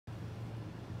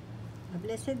A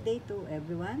blessed day to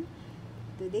everyone.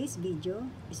 Today's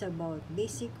video is about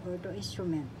basic ortho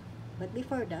instrument. But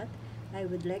before that, I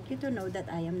would like you to know that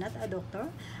I am not a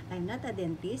doctor, I'm not a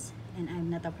dentist, and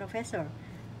I'm not a professor.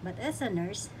 But as a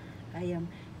nurse, I am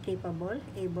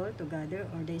able to gather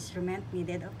all the instrument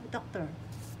needed of the doctor.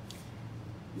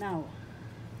 Now,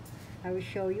 I will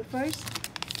show you first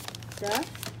the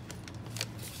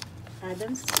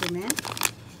Adam instrument.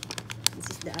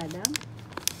 This is the Adam.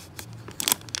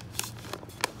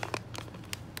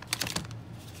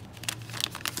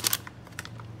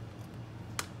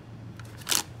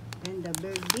 And the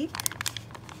bird beak.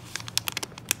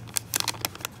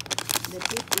 The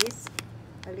tip is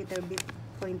a little bit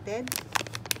pointed.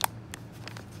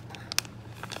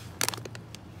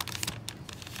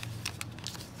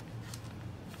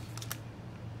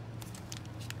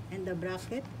 And the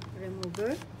bracket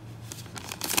remover.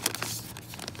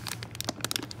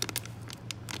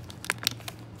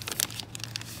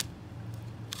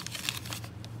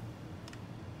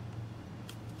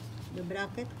 The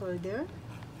bracket holder.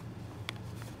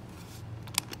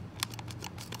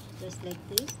 Just like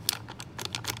this.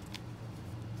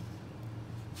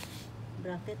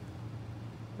 Bracket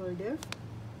holder.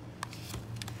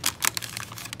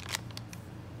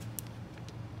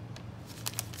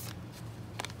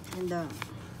 And the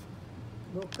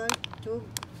vocal tube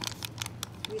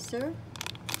tweezer.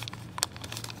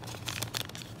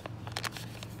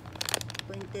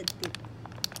 Pointed tip.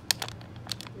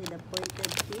 With a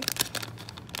pointed tip.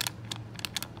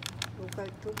 Vocal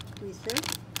tube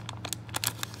tweezer.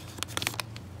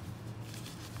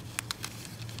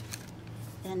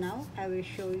 And now I will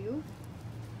show you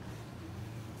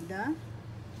the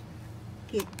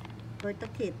kit, ortho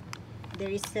kit. There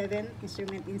is 7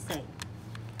 instruments inside.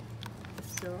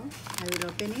 So I will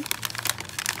open it.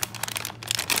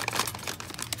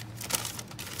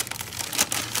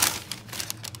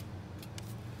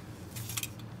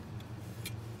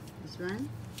 This one.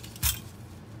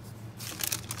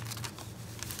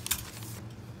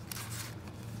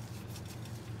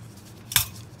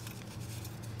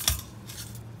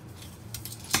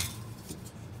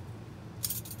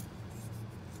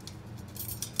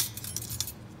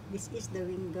 This is the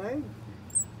wing guard.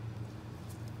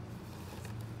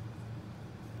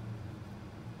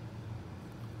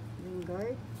 Wing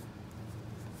guard.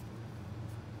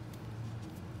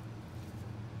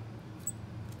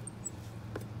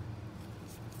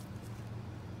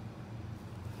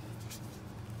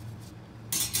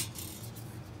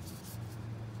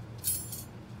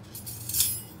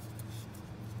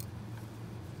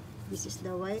 This is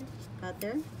the wire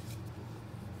cutter.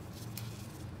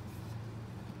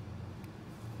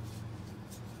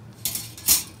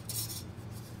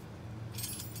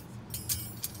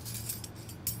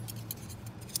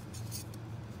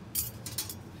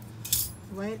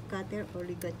 Wire cutter or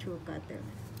ligature cutter.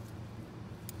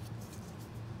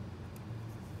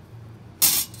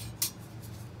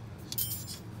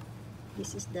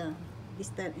 This is the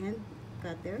distal end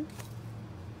cutter.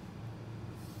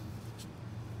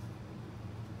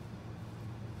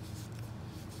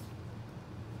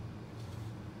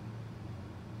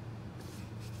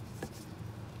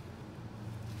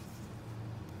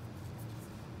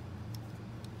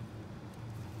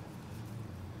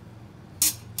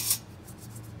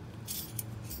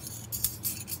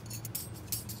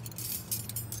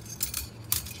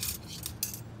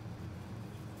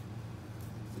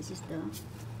 This is the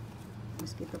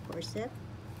mosquito forceps.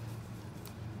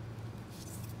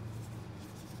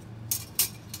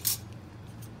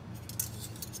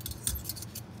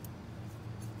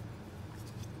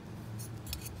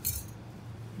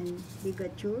 And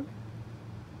ligature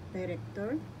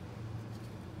director.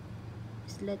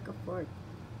 It's like a fork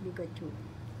ligature.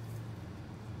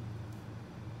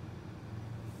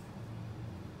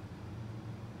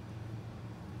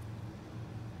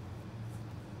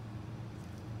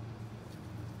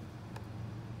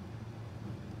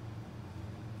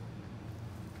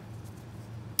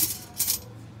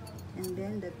 And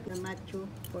then the macho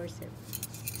forceps.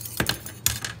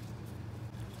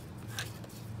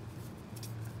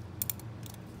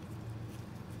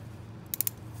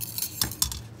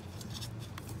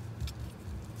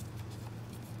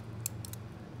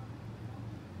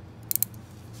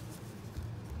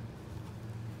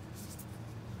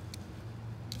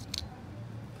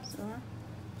 So,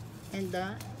 and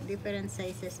the different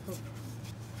sizes of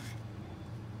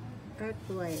earth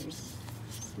wires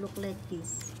look like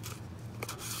this.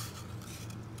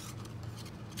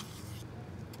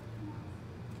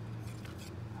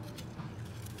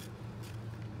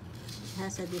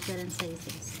 Has a different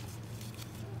sizes.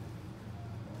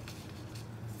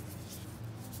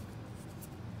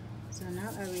 So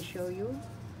now I will show you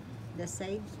the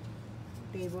side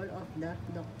table of the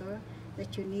doctor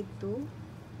that you need to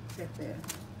prepare.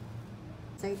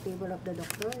 Side table of the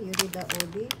doctor, you need the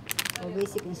OD or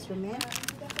basic instrument.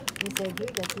 Inside here,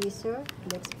 the tweezer,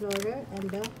 the explorer, and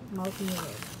the mouth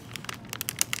mirror,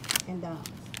 and the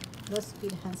low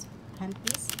speed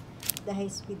handpiece, the high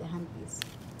speed handpiece,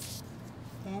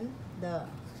 and the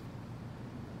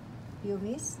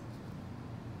pumice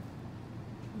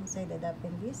inside the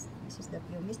appendix. This is the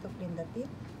pumice to clean the teeth,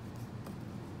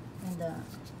 and the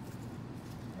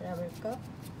rubber cup,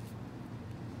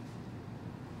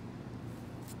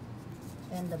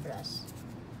 and the brush.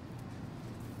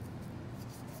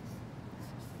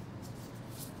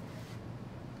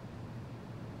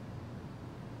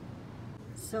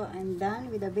 So I'm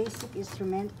done with the basic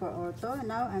instrument for ortho.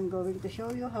 Now I'm going to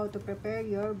show you how to prepare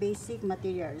your basic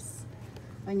materials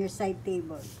on your side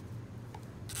table.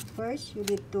 First, you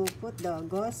need to put the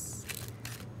gauze,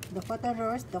 the cotton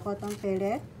rolls, the cotton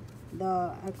pellet,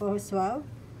 the alcohol swab,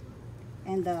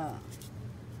 and the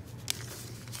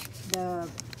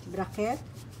bracket,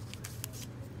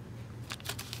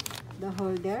 the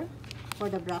holder for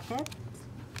the bracket,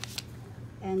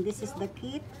 and this is the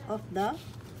kit of the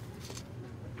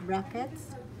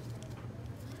brackets,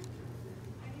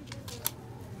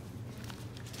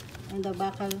 and the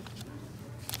buckle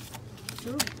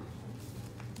tube.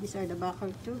 These are the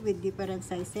buckle tube with different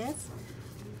sizes,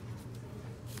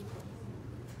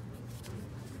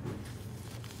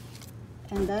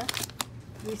 and the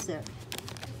tweezer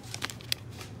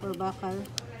for buckle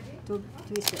tube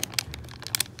tweezer.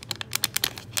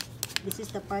 This is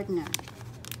the partner.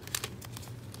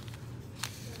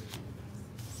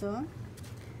 So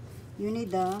you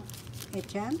need the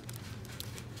etchant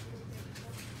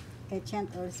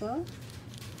also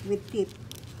with tip,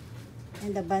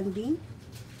 and the banding.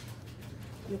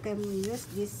 You can use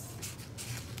this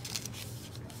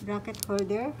bracket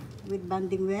holder with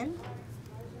banding well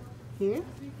here,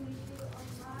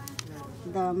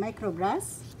 the micro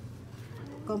brass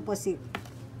composite,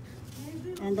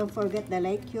 and don't forget the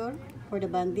light cure for the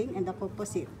banding and the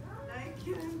composite,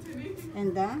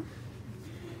 and the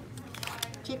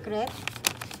secret,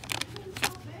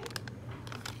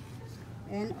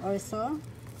 and also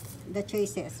the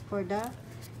choices for the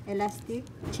elastic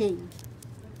chain.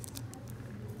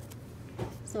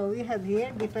 So we have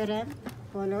here different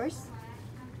colors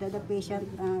that the patient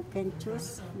can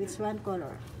choose which one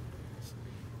color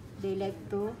they like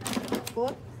to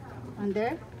put on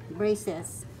their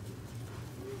braces.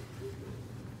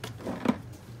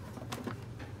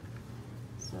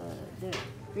 So there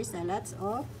is a lot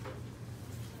of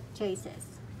choices.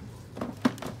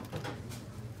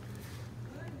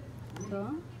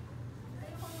 So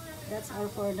that's all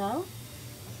for now.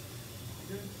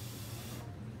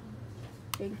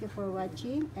 Thank you for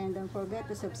watching, and don't forget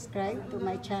to subscribe to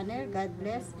my channel. God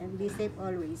bless and be safe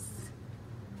always.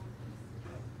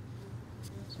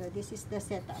 So this is the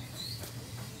setup.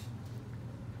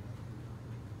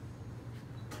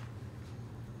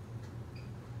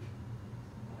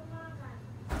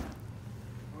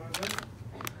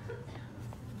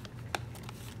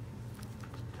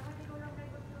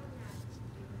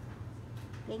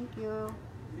 Thank you.